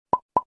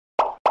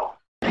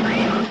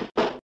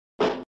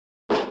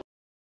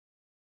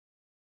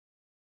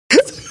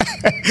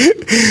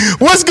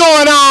What's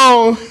going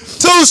on?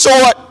 Too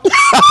short.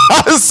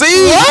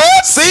 See?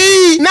 What?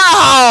 See?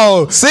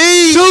 No.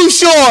 See? Too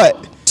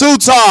short. Too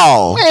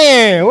tall.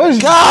 Man,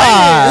 what's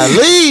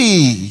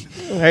Golly.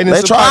 They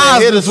They trying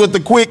to hit us with the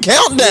quick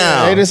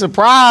countdown. They done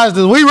surprised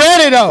us. We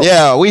ready though.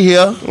 Yeah, we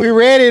here. We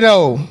ready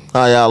though.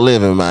 How y'all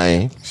living,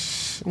 man?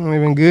 I'm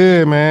living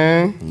good,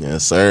 man.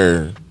 Yes,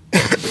 sir.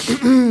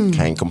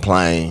 Can't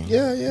complain.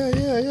 Yeah.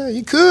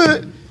 You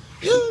could.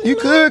 You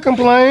could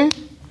complain.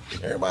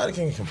 Everybody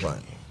can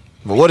complain.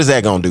 But what is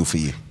that gonna do for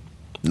you?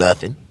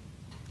 Nothing.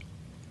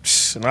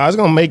 Nah, it's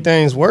gonna make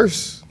things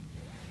worse.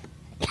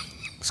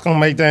 It's gonna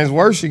make things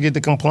worse. You get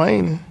to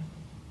complaining.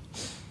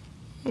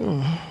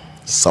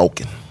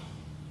 Soaking.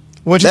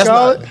 What you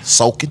call it?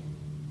 Soaking.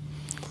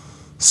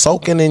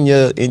 Soaking in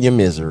your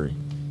misery.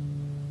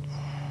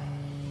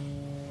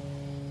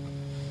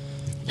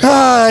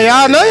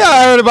 Y'all know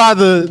y'all heard about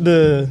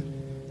the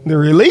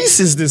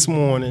releases this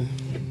morning.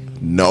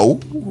 No.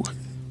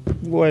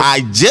 What?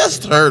 I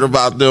just heard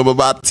about them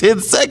about 10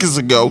 seconds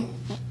ago.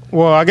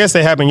 Well, I guess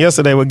they happened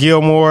yesterday with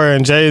Gilmore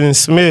and Jaden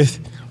Smith.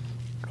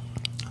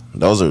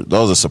 Those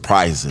are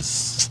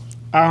surprises.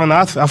 I don't know.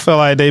 I feel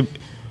like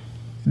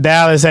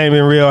Dallas ain't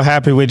been real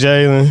happy with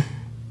Jalen.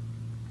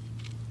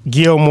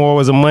 Gilmore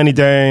was a money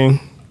thing.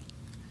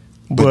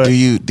 But do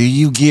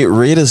you get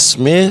rid of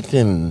Smith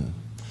and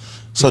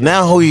so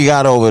now who you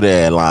got over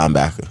there at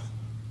linebacker?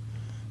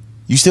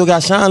 You still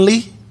got Sean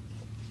Lee?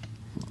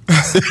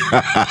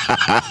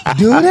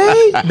 Do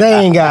they? They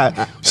ain't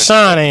got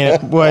Sean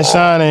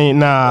ain't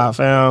nah,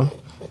 fam.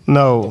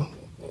 No.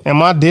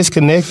 Am I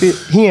disconnected?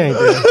 He ain't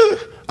there.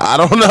 I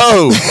don't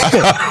know.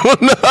 I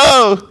don't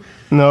know.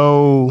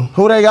 No.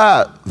 Who they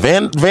got?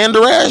 Van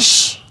Der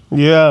Esch?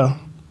 Yeah.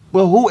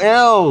 Well, who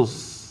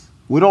else?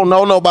 We don't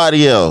know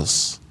nobody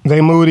else.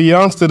 They moved the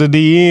youngster to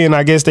DN.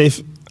 I guess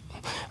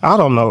I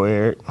don't know,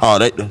 Eric. Oh,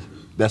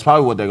 that's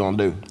probably what they're gonna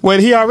do. Well,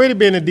 he already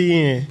been a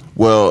DN.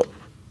 Well,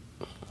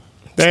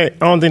 I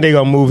don't think they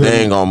gonna move him.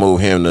 They ain't gonna move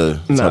him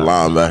to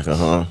linebacker,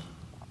 huh?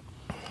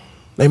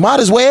 They might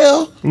as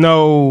well.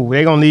 No,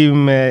 they gonna leave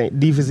him at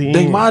defensive end.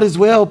 They might as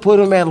well put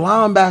him at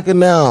linebacker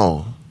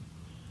now.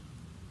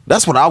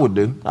 That's what I would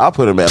do. I'll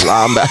put him at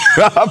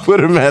linebacker. I'll put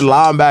him at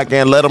linebacker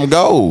and let him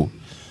go.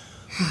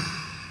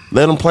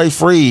 Let him play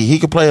free. He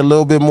could play a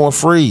little bit more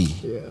free.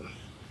 Yeah.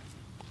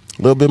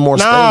 A little bit more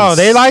space. No,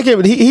 they like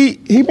him.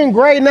 He been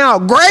great now.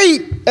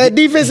 Great at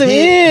defensive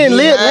end.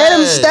 Let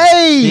him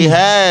stay. He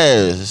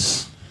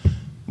has.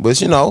 But,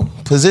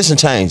 position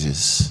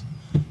changes.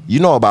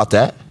 You know about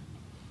that.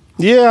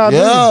 Yeah, I do.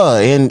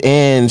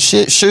 And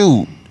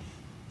shoot.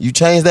 You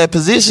changed that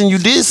position, you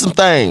did some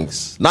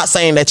things. Not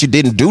saying that you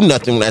didn't do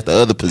nothing at the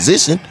other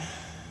position,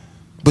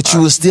 but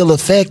you were still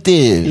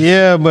effective.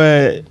 Yeah,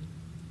 but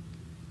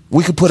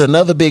we could put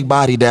another big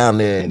body down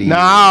there.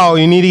 No,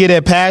 you need to get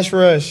that pass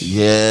rush.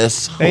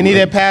 Yes. They need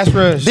that pass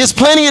rush. There's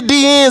plenty of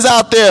DNs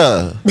out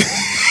there.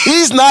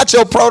 He's not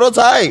your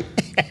prototype.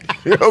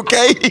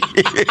 Okay?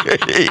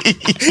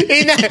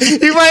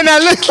 He might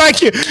not look like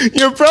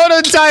your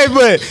prototype,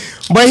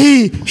 but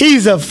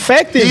he's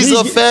effective. He's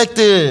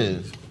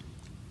effective.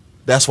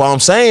 That's why I'm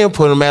saying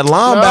put him at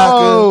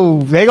linebacker.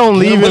 No, they gonna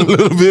leave him a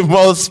little bit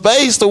more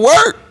space to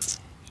work.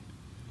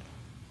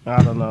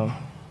 I don't know.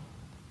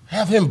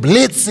 Have him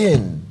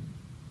blitzing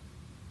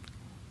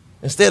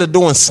instead of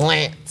doing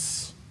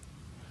slants.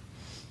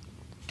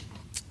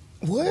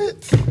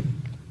 What?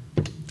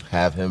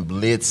 Have him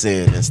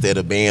blitzing instead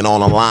of being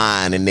on a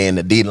line and then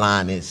the D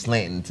line is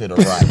slanting to the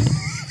right.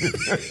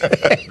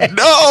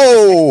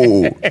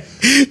 No.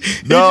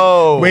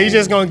 But he's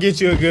just gonna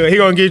get you he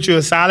gonna get you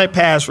a solid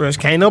pass rush.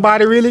 Can't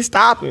nobody really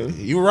stop him.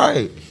 You're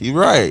right.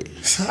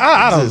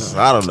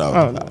 I don't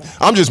know.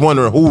 I'm just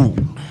wondering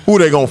who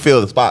they gonna fill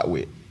the spot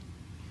with,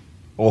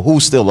 or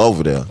who's still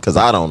over there, because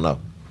I don't know.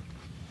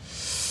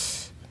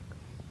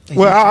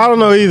 Well, I don't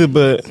know either,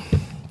 but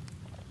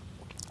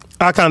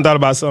I kind of thought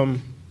about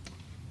something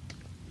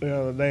the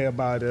other day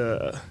about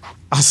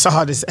I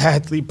saw this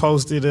athlete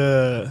posted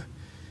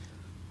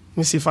let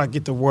me see if I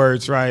get the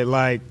words right.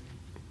 Like,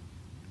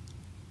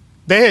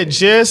 they had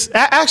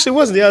actually it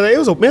wasn't the other day.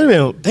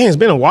 It's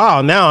been a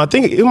while now. I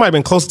think it might have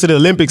been close to the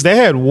Olympics. They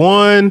had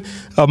won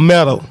a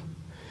medal.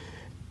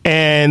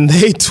 And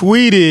they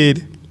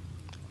tweeted,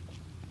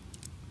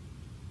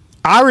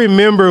 I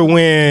remember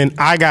when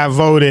I got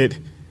voted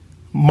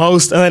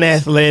most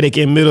unathletic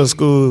in middle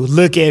school.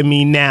 Look at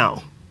me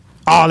now.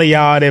 All of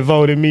y'all that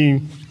voted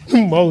me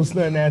most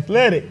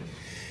unathletic.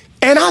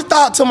 And I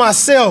thought to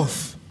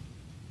myself,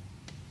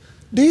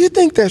 do you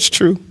think that's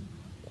true?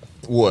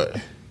 What?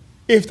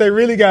 If they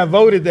really got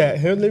voted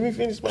that. Let me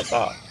finish my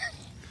thought.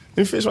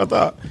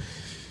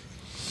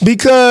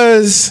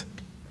 Because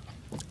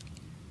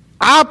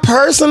I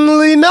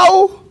personally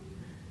know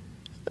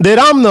that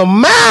I'm the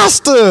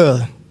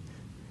master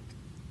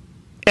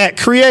at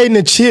creating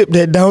a chip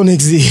that don't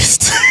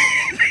exist.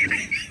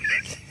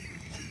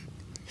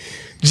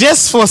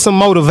 Just for some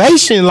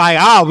motivation, like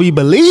I'll be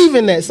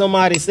believing that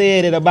somebody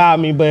said it about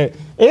me, but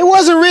it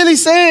wasn't really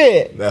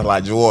said. That's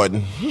like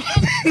Jordan.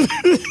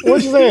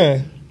 What you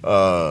saying?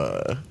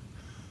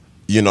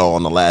 You know,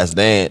 on The Last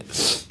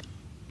Dance,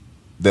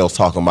 they was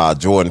talking about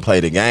Jordan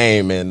played the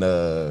game,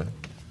 and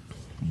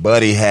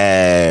Buddy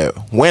had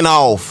went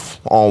off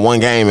on one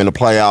game in the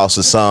playoffs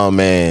or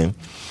something, and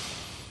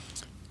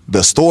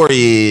the story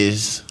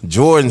is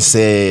Jordan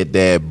said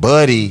that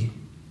Buddy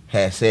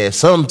had said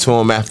something to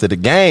him after the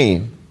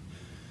game,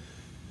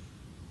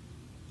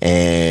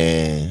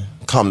 and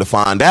come to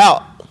find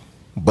out,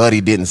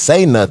 Buddy didn't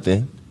say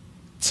nothing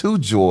to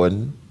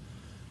Jordan.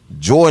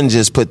 Jordan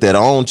just put that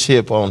own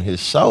chip on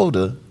his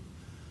shoulder.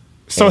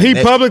 So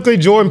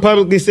Jordan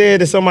publicly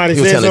said that somebody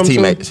said something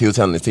to him? He was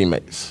telling his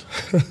teammates.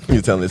 He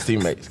was telling his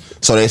teammates.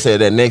 So they said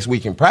that next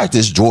week in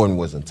practice, Jordan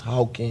wasn't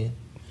talking,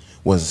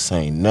 wasn't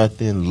saying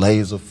nothing,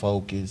 laser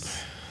focused.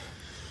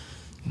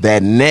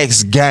 That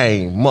next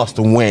game must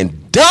have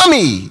went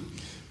dummy.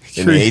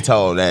 And then he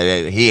told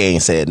that he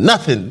ain't said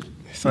nothing.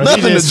 So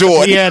nothing to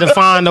Jordan. He had to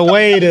find a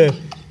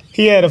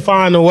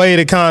way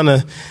to kind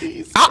of.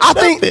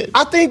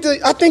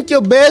 I think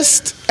your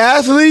best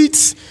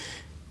athletes,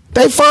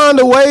 they find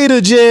a way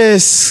to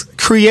just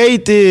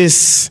create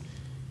this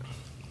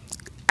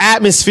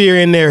atmosphere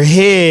in their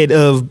head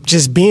of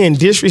just being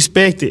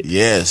disrespected.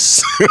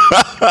 Yes.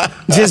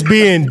 Just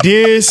being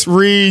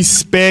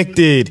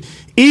disrespected.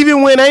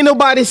 Even when ain't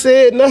nobody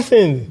said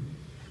nothing.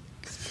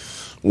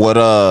 What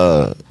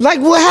Like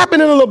what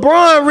happened to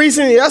LeBron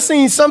recently? I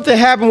seen something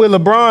happen with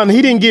LeBron.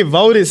 He didn't get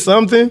voted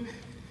something.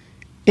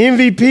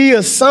 MVP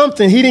or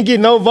something. He didn't get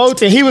no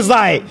votes, and he was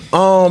like,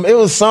 it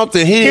was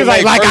something. He was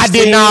like I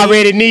didn't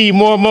already need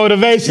more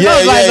motivation. Yeah, I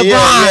was like,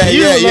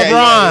 LeBron,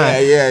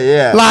 LeBron.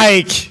 Yeah.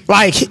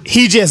 Like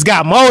he just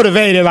got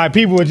motivated. Like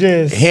people were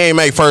just He ain't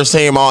make first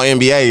team all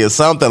NBA or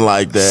something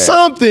like that.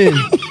 something.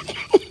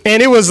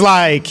 And it was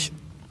like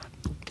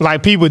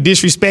people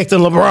disrespecting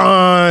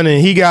LeBron,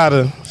 and he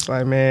gotta. It's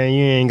like, man,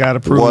 you ain't gotta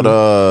prove. What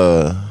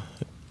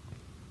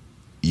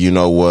you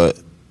know what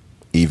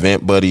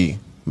event Buddy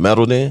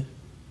medaled in?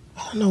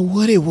 I don't know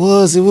what it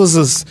was. It was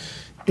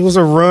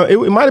a run.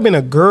 It might have been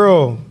a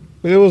girl.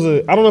 But it was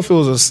I don't know if it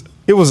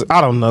was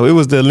I don't know. It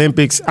was the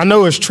Olympics. I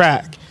know it's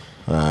track.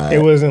 Right. It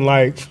wasn't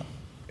like.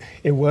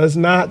 It was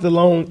not the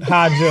long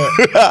high jump.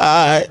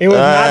 It was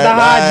not the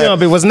high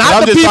jump. It was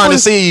not the people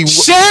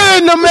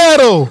sharing the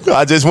medal.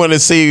 I just want to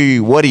see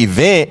what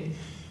event,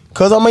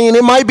 because I mean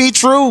it might be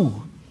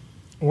true.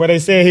 Where they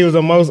said he was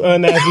the most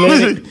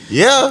unathletic.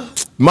 Yeah,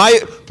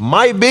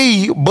 might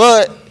be,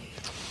 but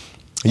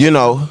you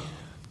know,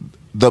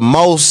 the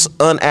most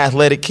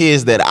unathletic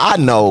kids that I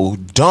know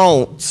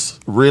don't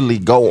really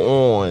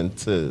go on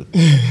to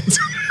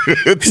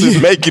to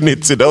making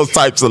it to those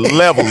types of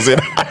levels.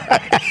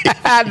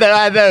 I know.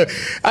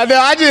 I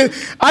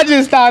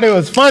just thought it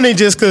was funny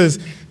just because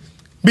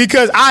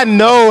I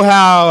know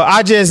how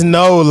I just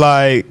know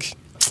like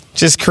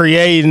just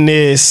creating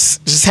this,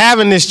 just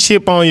having this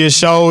chip on your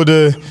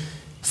shoulder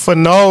for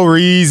no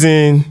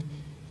reason.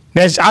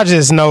 I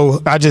just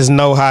know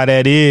how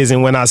that is.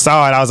 And when I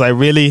saw it, I was like,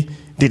 really?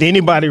 Did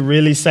anybody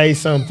really say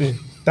something?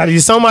 Like,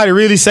 did somebody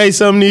really say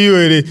something to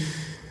you?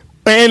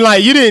 And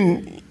like you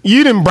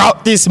didn't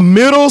brought this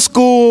middle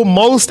school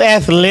most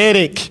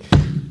athletic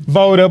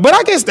voter. But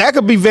I guess that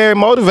could be very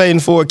motivating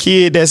for a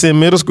kid that's in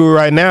middle school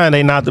right now and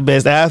they not the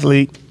best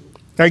athlete.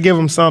 I give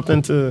them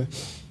something to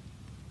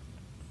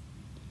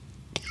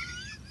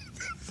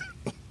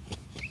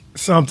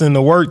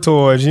work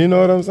towards. You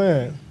know what I'm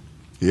saying?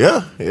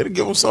 Yeah, it'll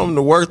give them something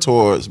to work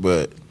towards.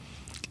 But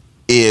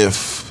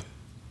if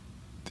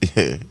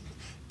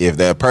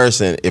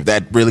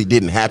that really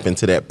didn't happen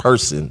to that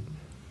person,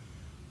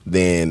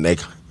 then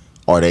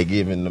are they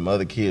giving them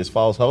other kids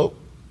false hope?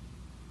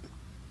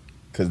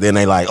 Because then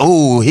they like,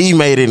 oh, he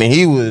made it and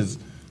he was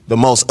the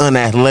most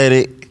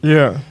unathletic.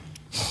 Yeah.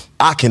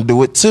 I can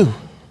do it too.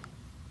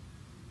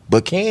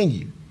 But can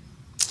you?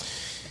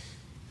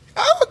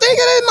 I don't think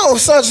it ain't no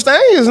such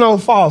thing as no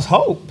false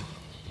hope.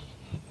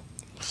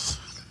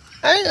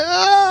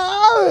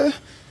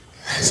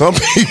 Some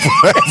people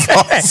have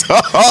false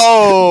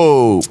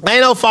hope.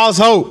 Ain't no false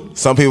hope.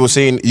 Some people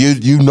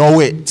you know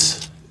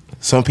it.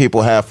 Some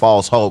people have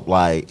false hope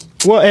like.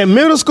 Well, in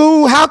middle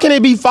school, how can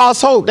it be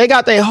false hope? They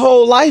got their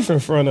whole life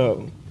in front of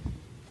them.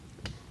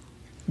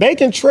 They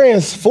can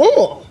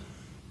transform.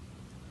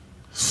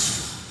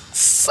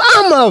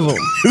 Some of them.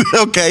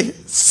 Okay,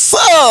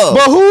 some.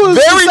 But who's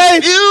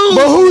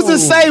to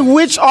say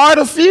which are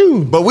the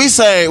few? But we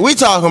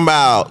talking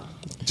about,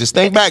 just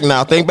think back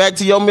now. Think back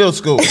to your middle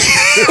school.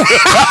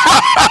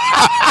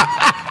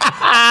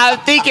 I'm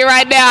thinking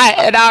right now, I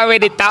had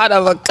already thought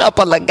of a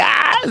couple of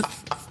guys.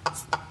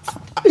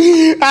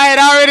 I had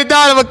already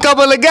thought of a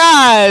couple of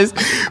guys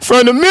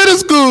from the middle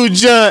school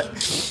jump,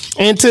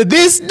 and to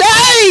this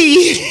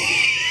day,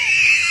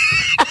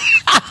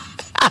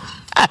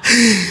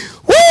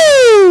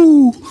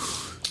 woo,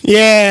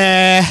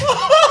 yeah.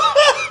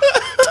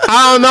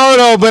 I don't know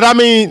though, but I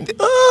mean,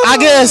 I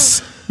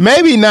guess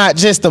maybe not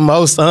just the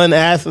most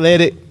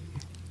unathletic.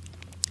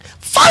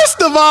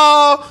 First of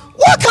all,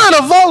 what kind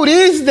of vote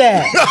is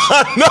that?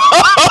 No,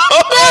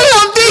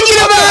 I'm thinking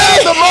about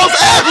it. The most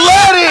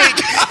athletic.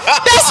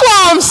 That's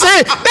why I'm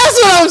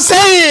That's what I'm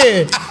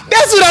saying.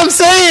 That's what I'm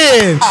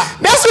saying.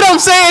 That's what I'm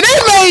saying. They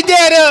made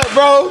that up,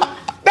 bro.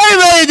 They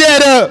made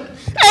that up.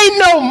 Ain't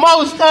no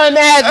most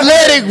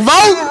unathletic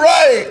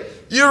vote.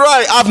 You're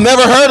right. I've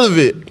never heard of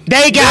it.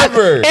 They got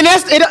Never. and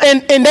that's it,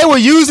 and they were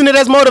using it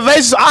as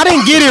motivation. So I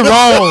didn't get it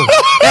wrong.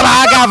 That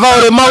I got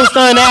voted most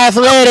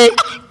unathletic.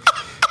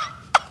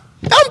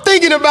 I'm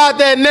thinking about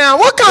that now.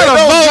 What kind of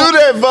vote? Do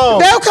that vote.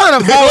 What kind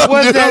of vote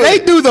was that? They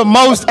do the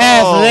most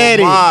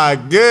athletic. Oh my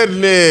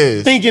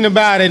goodness. Thinking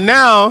about it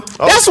now.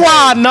 That's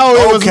why I know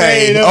it was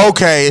made up.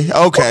 Okay.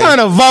 What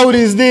kind of vote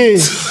is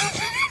this?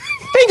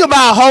 Think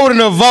about holding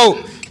a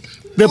vote.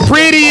 The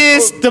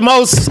prettiest, the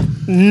most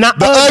not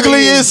The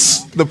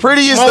ugliest, the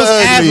prettiest, most the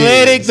ugliest.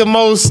 athletic, the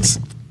most.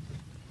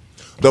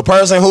 The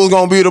person who's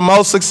gonna be the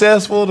most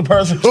successful, the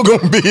person who's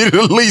gonna be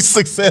the least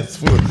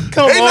successful.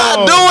 Come They on.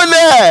 not doing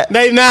that.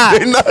 They not.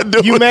 They not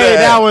doing You made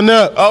that one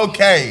up.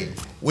 Okay.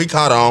 We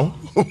caught on.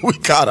 We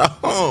caught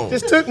on.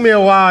 Just took me a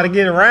while to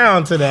get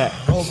around to that.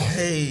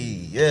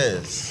 Okay,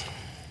 yes.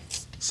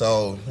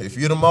 So if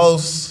you're the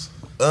most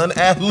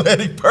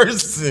unathletic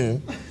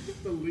person,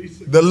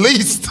 the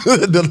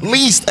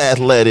least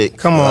athletic.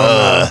 Come on.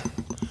 Man.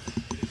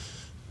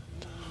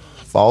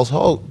 False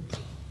hope.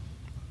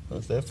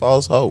 That's that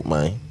false hope,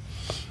 man.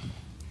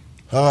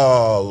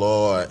 Oh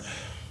Lord,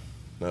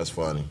 that's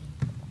funny.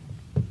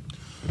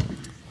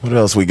 What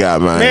else we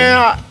got,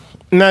 man?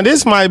 Now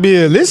this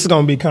is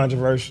gonna be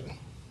controversial.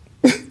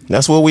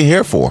 That's what we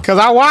here for. Cause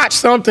I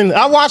watched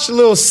a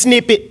little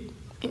snippet.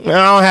 I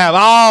don't have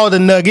all the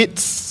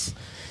nuggets,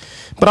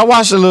 but I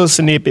watched a little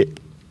snippet.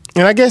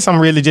 And I guess I'm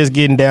really just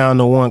getting down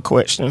to one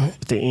question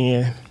at the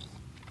end.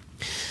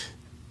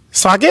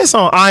 So I guess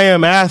on I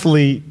Am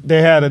Athlete,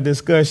 they had a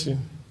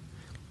discussion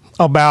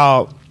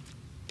about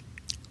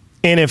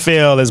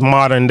NFL as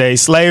modern day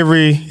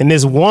slavery. And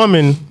this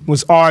woman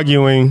was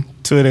arguing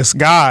to this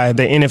guy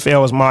that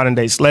NFL was modern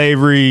day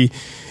slavery.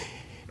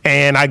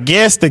 And I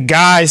guess the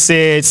guy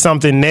said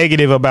something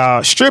negative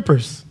about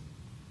strippers.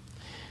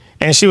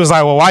 And she was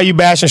like, well, why are you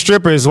bashing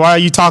strippers? Why are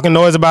you talking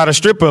noise about a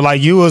stripper?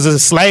 Like you was a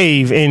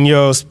slave in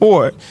your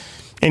sport,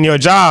 in your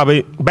job.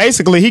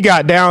 Basically, he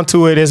got down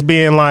to it as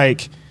being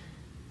like,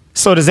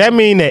 so does that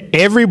mean that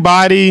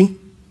everybody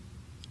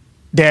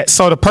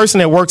so the person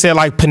that works at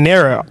like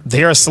Panera,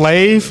 they're a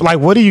slave? Like,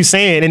 what are you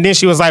saying? And then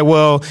she was like,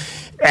 well,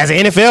 as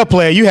an NFL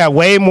player, you have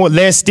way more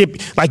less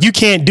like you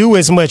can't do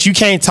as much. You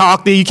can't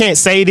you can't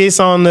say this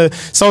on the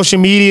social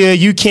media.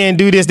 You can't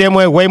do this. There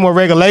are way more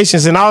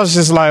regulations. And I was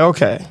just like,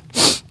 okay.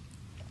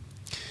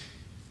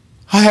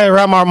 I had to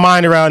wrap my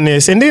mind around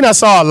this. And then I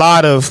saw a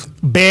lot of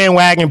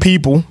bandwagon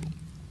people.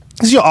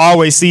 Because you'll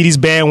always see these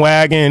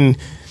bandwagon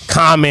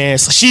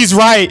comments. She's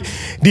right.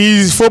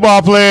 These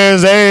football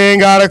players, they ain't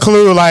got a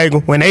clue. Like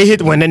when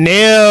the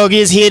nail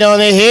gets hit on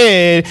their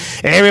head,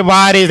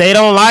 they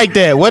don't like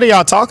that. What are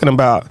y'all talking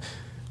about?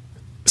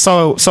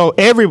 So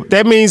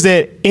that means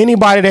that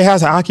anybody that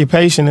has an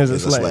occupation is a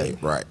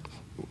slave. Right.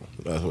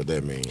 That's what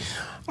that means.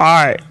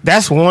 All right.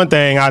 That's one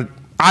thing I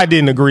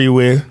didn't agree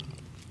with.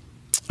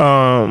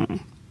 Now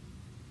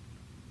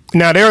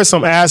there are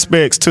some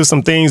aspects to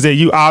some things that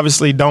you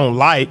obviously don't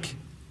like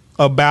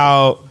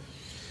about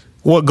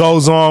what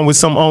goes on with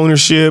some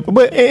ownership,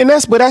 but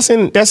that's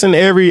in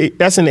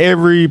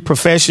every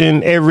profession,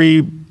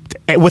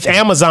 with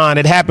Amazon.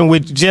 It happened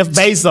with Jeff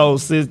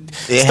Bezos. It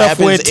stuff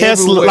with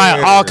Tesla, everywhere.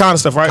 like all kind of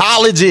stuff, right?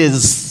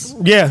 Colleges,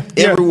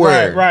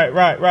 everywhere,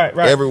 right,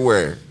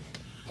 everywhere.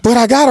 But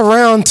I got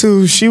around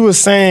to she was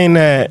saying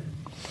that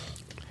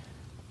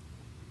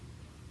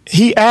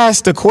he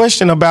asked a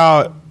question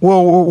about,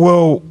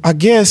 well, I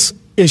guess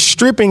is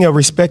stripping a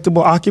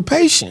respectable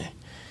occupation?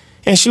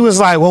 And she was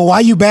like, well,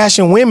 why you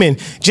bashing women?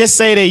 Just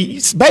say that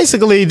it's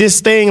basically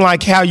this thing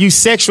like how we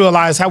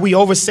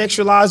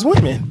over-sexualize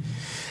women.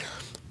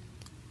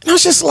 And I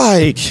was just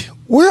like,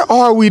 where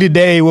are we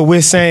today where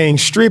we're saying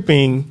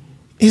stripping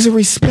is a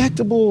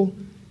respectable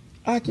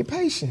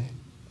occupation?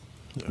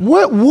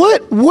 Where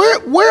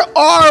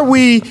are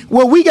we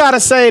where we got to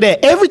say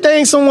that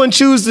everything someone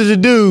chooses to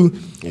do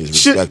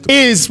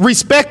is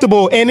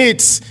respectable and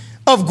it's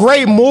of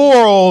great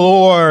moral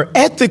or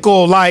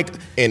ethical, like.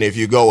 And if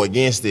you go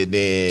against it,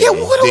 then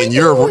doing?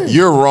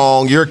 you're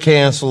wrong. You're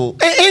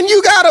canceled. And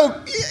you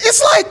gotta.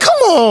 It's like,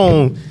 come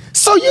on.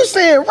 So you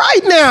saying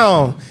right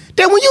now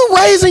that when you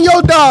raising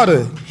your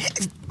daughter,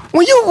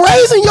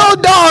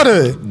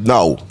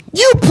 no,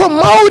 you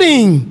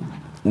promoting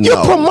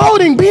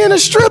being a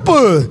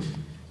stripper.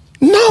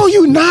 No,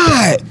 you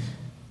not.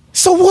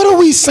 So what are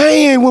we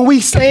saying when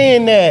we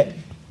saying that?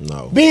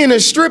 No, being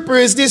a stripper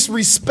is this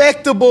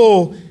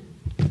respectable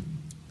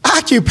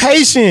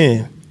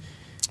occupation.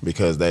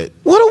 Because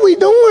what are we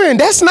doing?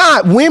 That's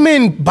not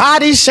women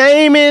body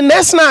shaming.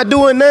 That's not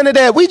doing none of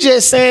that. We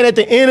just saying at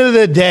the end of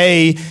the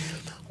day,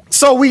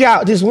 so we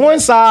got this one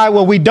side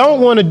where we don't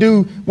want to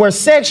do, where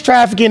sex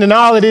trafficking and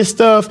all of this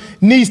stuff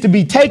needs to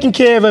be taken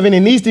care of and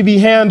it needs to be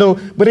handled.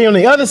 But then on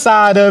the other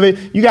side of it,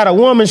 you got a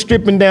woman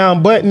stripping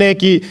down butt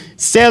naked,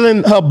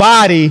 selling her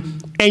body,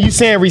 and you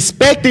saying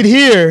respect it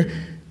here,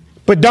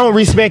 but don't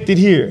respect it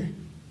here.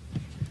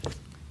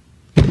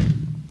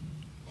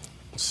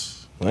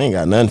 I ain't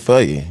got nothing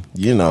for you.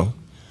 You know.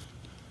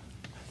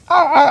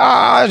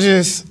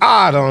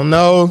 I don't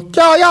know.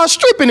 Y'all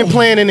stripping and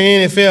playing in the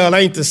NFL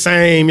ain't the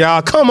same,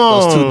 y'all. Come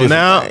Those two on different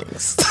now.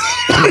 things.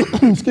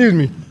 Excuse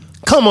me.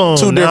 Come on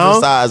Two now.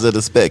 different sides of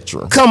the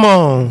spectrum. Come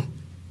on.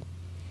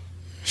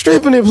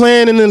 Stripping and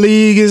playing in the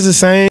league is the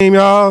same,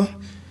 y'all.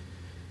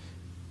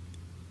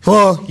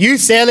 Well, you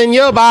selling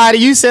your body,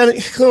 you selling.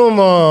 Come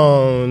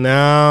on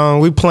now.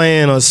 We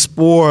playing a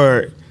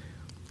sport.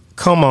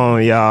 Come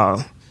on,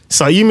 y'all.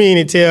 So you mean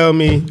to tell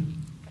me,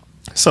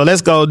 so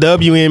let's go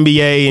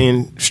WNBA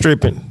and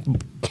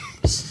stripping.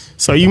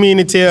 So you mean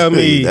to tell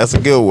me That's a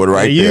good one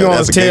right you there. gonna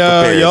That's a good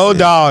tell comparison. your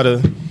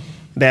daughter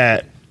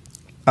that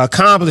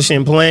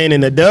accomplishing playing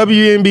in the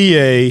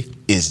WNBA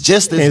It's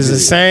just as is good. the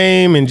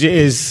same and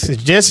is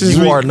just as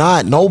You are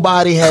not.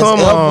 Nobody has Come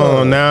ever.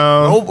 on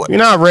now. Nobody,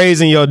 You're not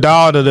raising your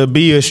daughter to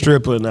be a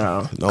stripper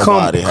now.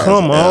 Nobody has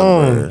come ever.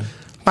 on.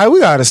 Like, we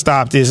got to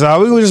stop this.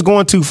 We were just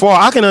going too far.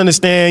 I can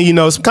understand,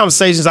 some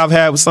conversations I've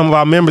had with some of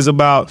our members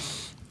about,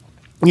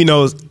 I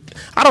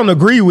don't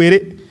agree with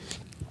it,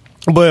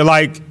 but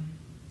like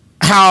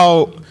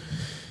how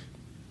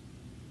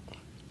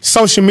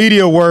social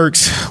media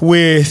works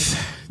with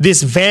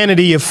this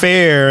vanity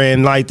affair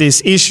and like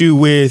this issue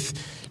with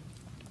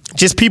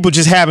just people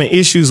just having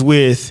issues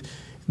with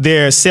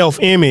their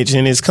self-image,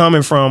 and it's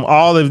coming from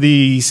all of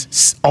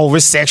these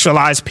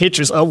over-sexualized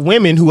pictures of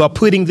women who are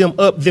putting them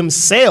up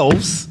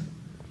themselves.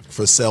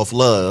 for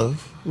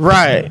self-love.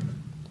 Right.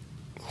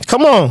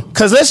 Come on,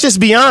 because let's just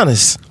be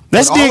honest.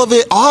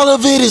 All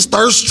of it is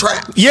thirst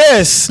traps.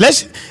 Yes,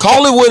 let's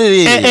Call it what it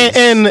is.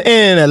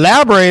 and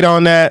elaborate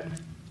on that.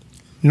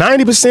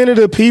 90% of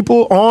the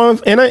people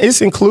and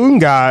it's including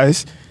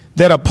guys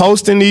that are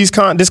posting this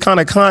kind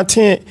of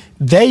content,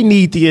 they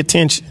need the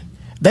attention.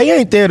 They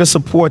ain't there to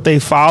support their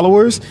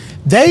followers.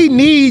 They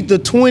need the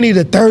 20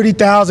 to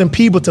 30,000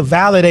 people to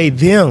validate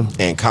them.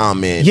 And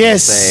comment.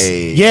 Yes. And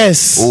say,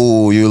 Yes.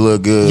 Ooh, you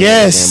look good.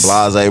 Yes.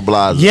 And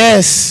blase.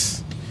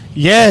 Yes.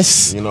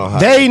 Yes. You know how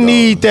they that goes.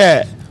 need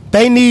that.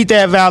 They need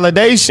that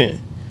validation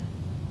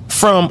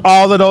from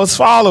all of those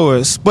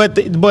followers. But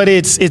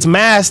it's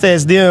masked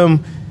as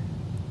them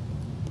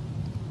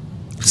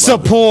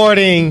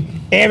supporting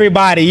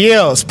everybody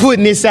else,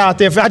 putting this out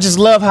there. I just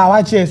love how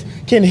I just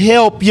can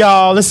help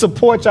y'all and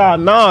support y'all.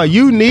 No,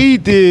 you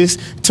need this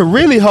to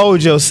really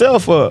hold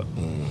yourself up.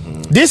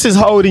 Mm-hmm. This is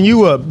holding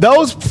you up.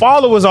 Those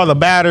followers are the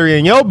battery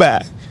in your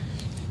back.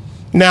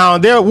 Now,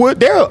 there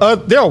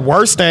are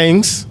worse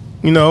things.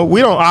 We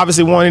don't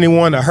obviously want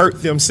anyone to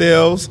hurt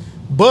themselves,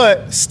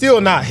 but still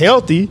not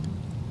healthy.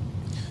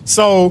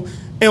 So,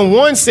 in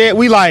one set,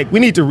 we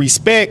need to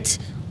respect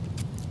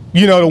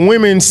the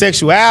women's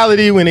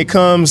sexuality when it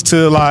comes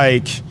to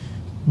like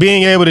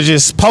being able to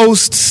just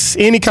post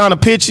any kind of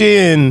picture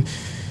and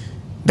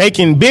they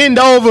can bend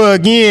over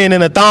again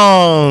in a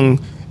thong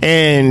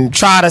and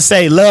try to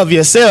say love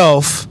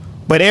yourself,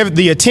 but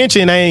the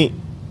attention ain't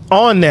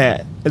on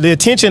that. The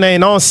attention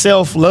ain't on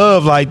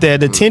self-love like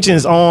that. The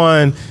attention's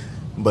on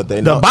But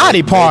they the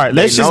body part.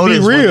 Let's just be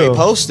notice when real. They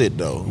post it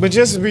though. But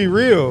just to be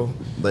real.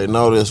 They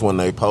notice when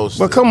they post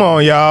But it. come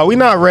on, y'all. We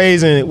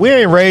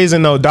ain't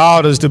raising no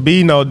daughters to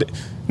be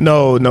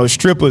no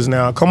strippers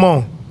now. Come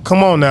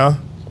on now.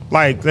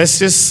 Like, let's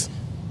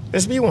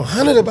be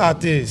 100 about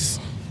this.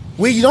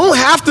 You don't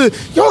have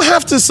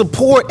to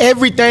support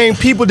everything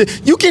people do.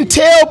 You can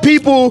tell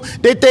people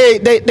that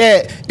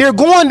they're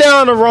going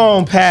down the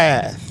wrong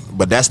path.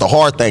 But that's the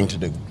hard thing to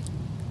do.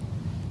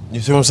 You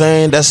see what I'm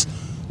saying? That's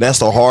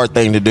the hard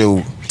thing to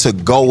do, to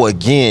go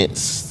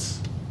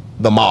against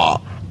the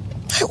mob.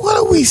 Like, what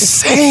are we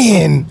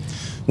saying?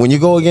 When you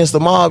go against the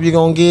mob, you're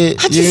gonna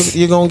get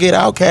you're gonna get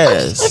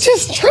outcast. I'm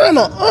just trying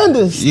to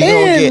understand. You're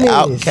gonna get this.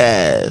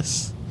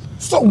 outcast.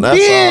 So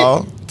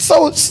That's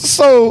all.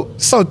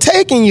 So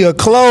taking your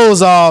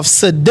clothes off,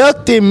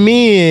 seducting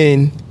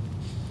men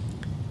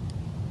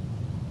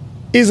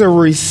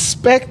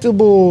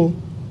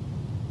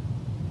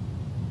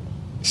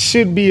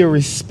should be a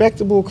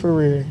respectable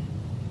career,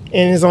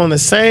 and is on the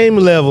same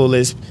level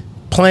as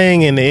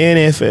playing in the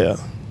NFL.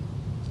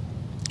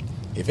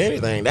 If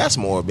anything, that's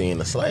more being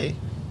a slave.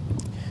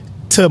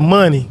 To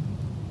money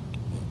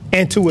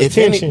and to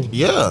attention.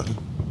 Yeah.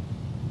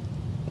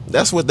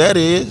 That's what that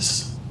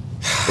is.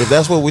 If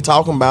that's what we're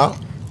talking about.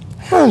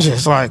 I'm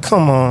just like,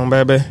 come on,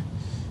 baby.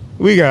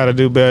 We gotta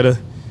do better.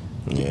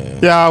 Yeah.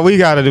 Y'all, we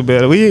gotta do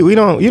better. You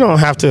don't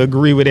have to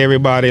agree with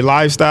everybody's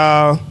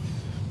lifestyle.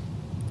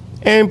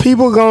 And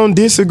people gonna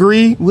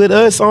disagree with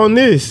us on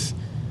this.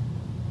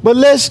 But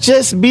let's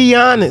just be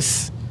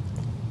honest.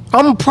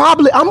 I'm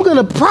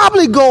gonna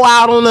probably go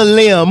out on a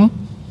limb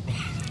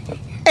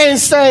and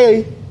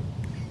say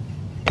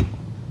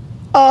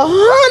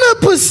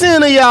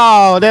 100% of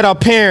y'all that are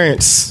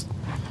parents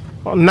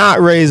are not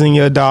raising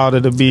your daughter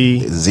to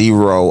be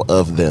Zero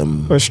of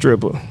them. a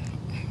stripper.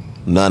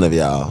 None of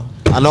y'all.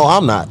 I know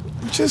I'm not.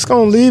 Just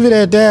gonna leave it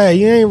at that.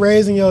 You ain't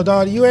raising your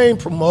daughter. You ain't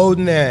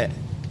promoting that.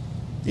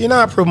 You're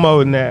not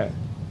promoting that.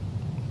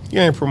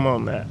 You ain't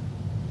promoting that.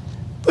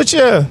 But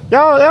yeah,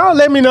 y'all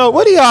let me know.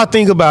 What do y'all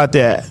think about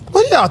that?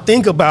 What do y'all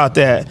think about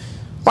that?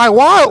 Like,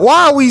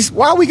 why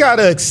we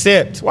gotta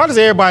accept? Why does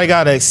everybody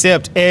gotta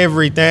accept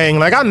everything?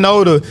 Like, I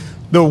know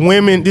the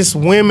women, this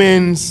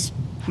women's,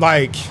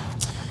 like,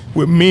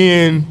 with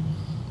men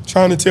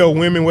trying to tell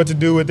women what to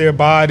do with their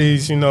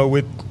bodies, you know,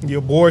 with the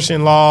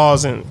abortion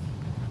laws and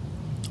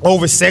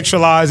over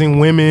sexualizing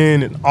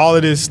women and all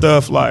of this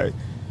stuff. Like,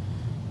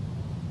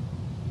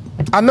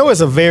 I know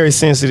it's a very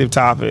sensitive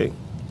topic,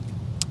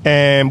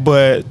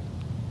 but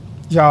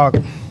y'all,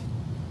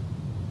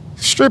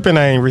 stripping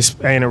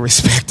ain't a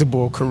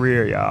respectable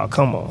career, y'all.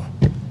 Come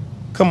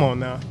on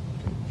now.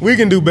 We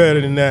can do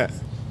better than that.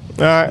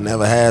 All right.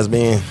 Never has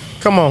been.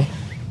 Come on.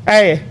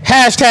 Hey,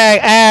 hashtag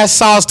Ass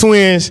Sauce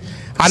Twins.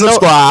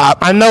 Subscribe.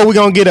 I know we're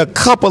gonna get a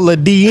couple of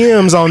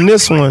DMs on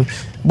this one,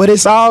 but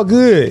it's all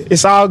good.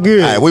 It's all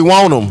good. Hey, we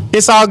want them.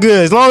 It's all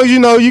good. As long as you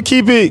know you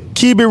keep it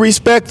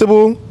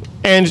respectable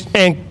and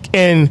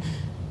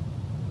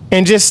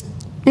just,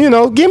 you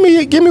know, give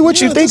me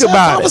what you think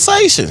about it.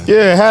 Conversation.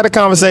 Yeah, had a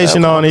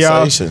conversation on it,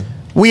 y'all.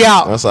 We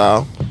out. That's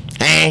all.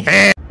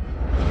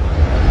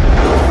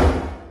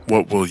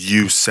 What will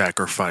you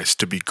sacrifice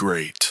to be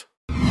great?